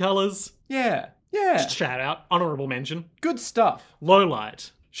Jolene colours. Yeah. Yeah. Shout out, honourable mention. Good stuff. Low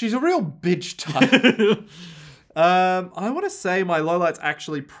light. She's a real bitch type. I want to say my lowlight's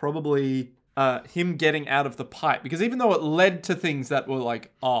actually probably him getting out of the pipe. Because even though it led to things that were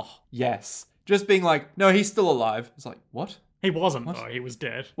like, oh, yes. Just being like, no, he's still alive. It's like, what? He wasn't, though. He was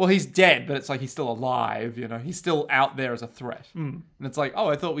dead. Well, he's dead, but it's like he's still alive, you know? He's still out there as a threat. And it's like, oh,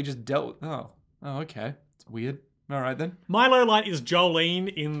 I thought we just dealt with... Oh, okay. It's weird. All right, then. My low light is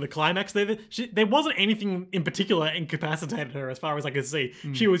Jolene in the climax. There wasn't anything in particular incapacitated her as far as I could see.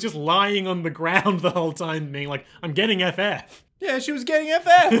 She was just lying on the ground the whole time being like, I'm getting FF. Yeah, she was getting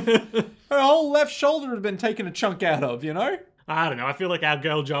FF. Her whole left shoulder had been taken a chunk out of, you know? I don't know. I feel like our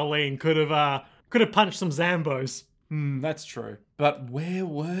girl Jolene could have punched some Zambos. That's true. But where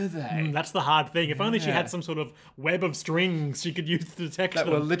were they? That's the hard thing. If only she Yeah. had some sort of web of strings she could use to detect That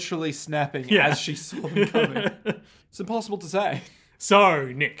them. were literally snapping Yeah. as she saw them coming. It's impossible to say. So,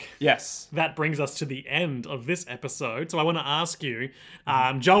 Nick, Yes. that brings us to the end of this episode. So I want to ask you,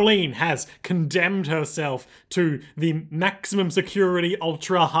 Jolene has condemned herself to the maximum security,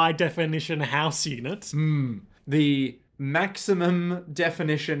 ultra high definition house unit. The maximum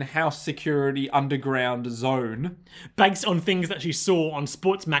definition house security underground zone. Based on things that she saw on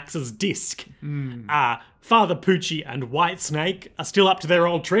Sportsmax's disc. Father Poochie and Whitesnake are still up to their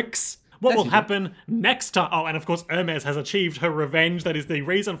old tricks. What will happen next time? Oh, and of course, Hermes has achieved her revenge. That is the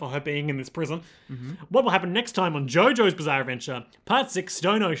reason for her being in this prison. What will happen next time on JoJo's Bizarre Adventure, Part 6,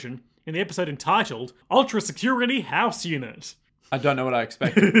 Stone Ocean, in the episode entitled Ultra Security House Unit? I don't know what I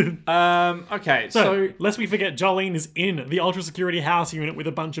expected. Okay, so... lest we forget, Jolene is in the Ultra Security House Unit with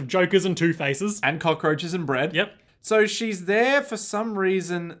a bunch of Jokers and Two-Faces. And cockroaches and bread. Yep. So she's there for some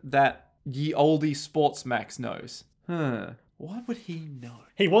reason that ye olde Sportsmax knows. What would he know?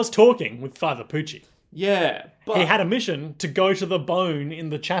 He was talking with Father Poochie. Yeah, but... He had a mission to go to the bone in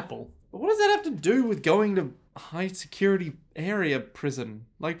the chapel. What does that have to do with going to high security area prison?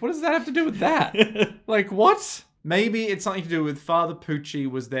 Like, what does that have to do with that? Like, what? Maybe it's something to do with Father Poochie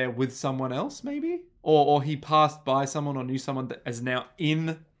was there with someone else, maybe? Or he passed by someone or knew someone that is now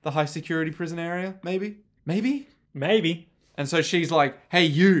in the high security prison area, maybe? Maybe? Maybe. And so she's like, hey,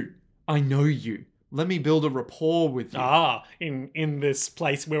 you, I know you. Let me build a rapport with you. In this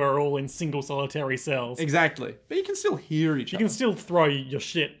place where we're all in single solitary cells. Exactly. But you can still hear each other. You can still throw your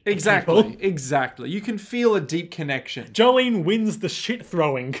shit at Exactly. people. Exactly. You can feel a deep connection. Jolene wins the shit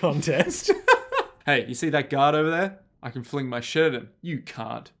throwing contest. Hey, you see that guard over there? I can fling my shit at him. You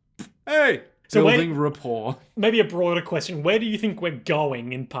can't. Hey! So building rapport. Maybe a broader question. Where do you think we're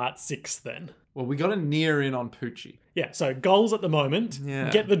going in part 6 then? Well, we got to near in on Poochie. Yeah, so goals at the moment. Yeah.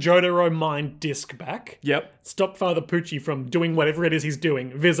 Get the Jotaro mind disc back. Yep. Stop Father Poochie from doing whatever it is he's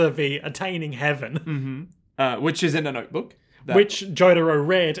doing, vis-a-vis attaining heaven. Which is in a notebook. Which Jotaro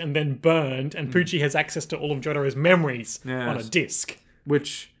read and then burned, and Poochie has access to all of Jotaro's memories on a disc.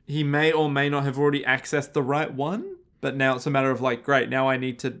 Which he may or may not have already accessed the right one. But now it's a matter of like, great, now I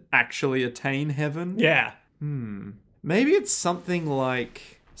need to actually attain heaven. Yeah. Maybe it's something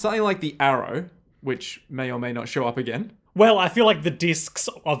like the arrow, which may or may not show up again. Well, I feel like the discs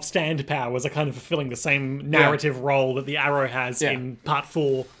of stand powers are kind of fulfilling the same narrative role that the arrow has in part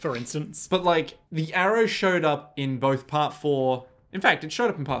 4, for instance. But like, the arrow showed up in both part 4. In fact, it showed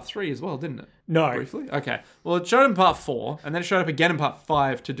up in part 3 as well, didn't it? No. Briefly? Okay. Well, it showed up in part 4, and then it showed up again in part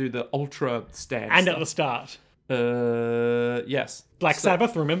 5 to do the ultra stand And stuff. at the start. Yes. Black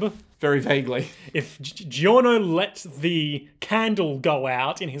Sabbath, remember? Very vaguely. If Giorno let the candle go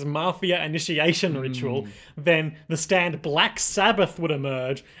out in his Mafia initiation ritual, then the stand Black Sabbath would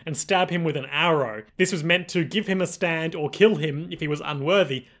emerge and stab him with an arrow. This was meant to give him a stand or kill him if he was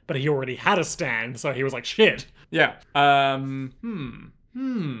unworthy, but he already had a stand, so he was like, shit. Yeah. Not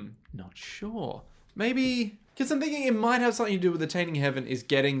sure. Maybe... Because I'm thinking it might have something to do with attaining heaven is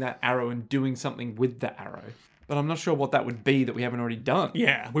getting that arrow and doing something with the arrow. But I'm not sure what that would be that we haven't already done.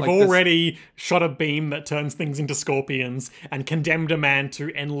 Yeah, we've Like this- already shot a beam that turns things into scorpions and condemned a man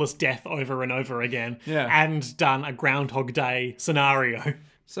to endless death over and over again. Yeah. And done a Groundhog Day scenario.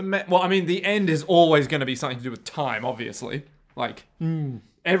 So, well, I mean, the end is always going to be something to do with time, obviously. Like,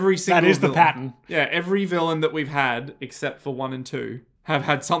 every single That is the villain- pattern. Yeah, every villain that we've had, except for 1 and 2, have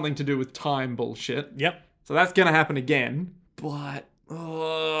had something to do with time bullshit. Yep. So that's going to happen again. But,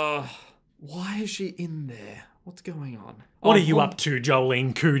 why is she in there? What's going on? What are you up to,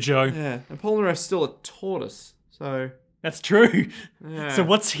 Jolene Cujo? Yeah, and Polnareff's still a tortoise, so... That's true. Yeah. So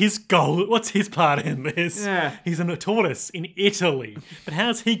what's his goal? What's his part in this? Yeah. He's a tortoise in Italy. But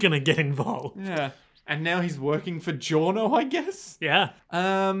how's he going to get involved? Yeah. and now he's working for Giorno, I guess. Yeah.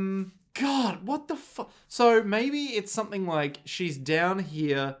 God, what the fuck? So maybe it's something like she's down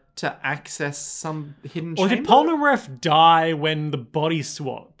here to access some hidden Or chamber? did Polnareff die when the body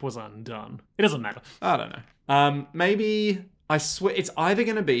swap was undone? It doesn't matter. I don't know. Maybe, I swear, it's either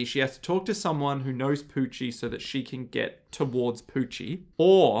going to be she has to talk to someone who knows Poochie so that she can get towards Poochie,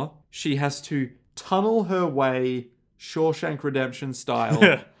 or she has to tunnel her way, Shawshank Redemption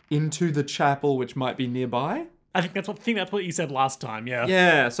style, into the chapel, which might be nearby. I think that's what you said last time, yeah.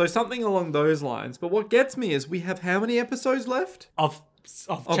 Yeah, so something along those lines. But what gets me is we have how many episodes left Of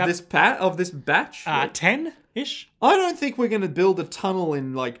this batch? 10-ish? I don't think we're going to build a tunnel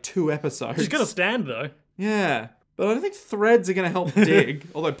in like 2 episodes. She's gonna stand though. Yeah, but I don't think threads are going to help dig,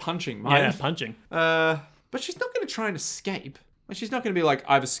 although punching might. Yeah, punching. But she's not going to try and escape. Like, she's not going to be like,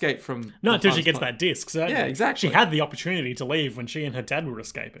 I've escaped from... Not until she gets that disc, certainly. Yeah, exactly. She had the opportunity to leave when she and her dad were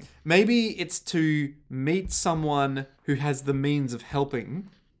escaping. Maybe it's to meet someone who has the means of helping.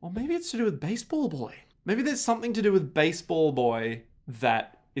 Or maybe it's to do with Baseball Boy. Maybe there's something to do with Baseball Boy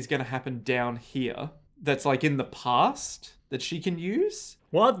that is going to happen down here. That's like in the past that she can use.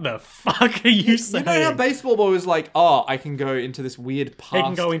 What the fuck are you saying? You know how Baseball Boy was like, oh, I can go into this weird past. They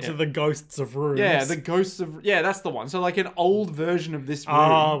can go into the ghosts of rooms. Yeah, the ghosts of... Yeah, that's the one. So like an old version of this room.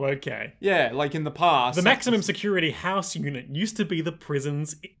 Oh, okay. Yeah, like in the past. The maximum security house unit used to be the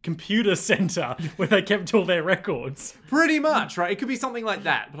prison's computer center where they kept all their records. Pretty much, right? It could be something like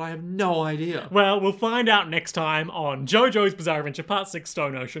that, but I have no idea. Well, we'll find out next time on JoJo's Bizarre Adventure Part 6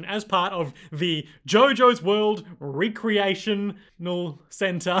 Stone Ocean as part of the JoJo's World Recreational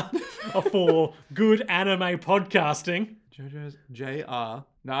Center for Good Anime Podcasting. JoJo's JR.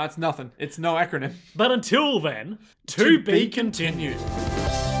 No, it's nothing. It's no acronym. But until then, to be continued.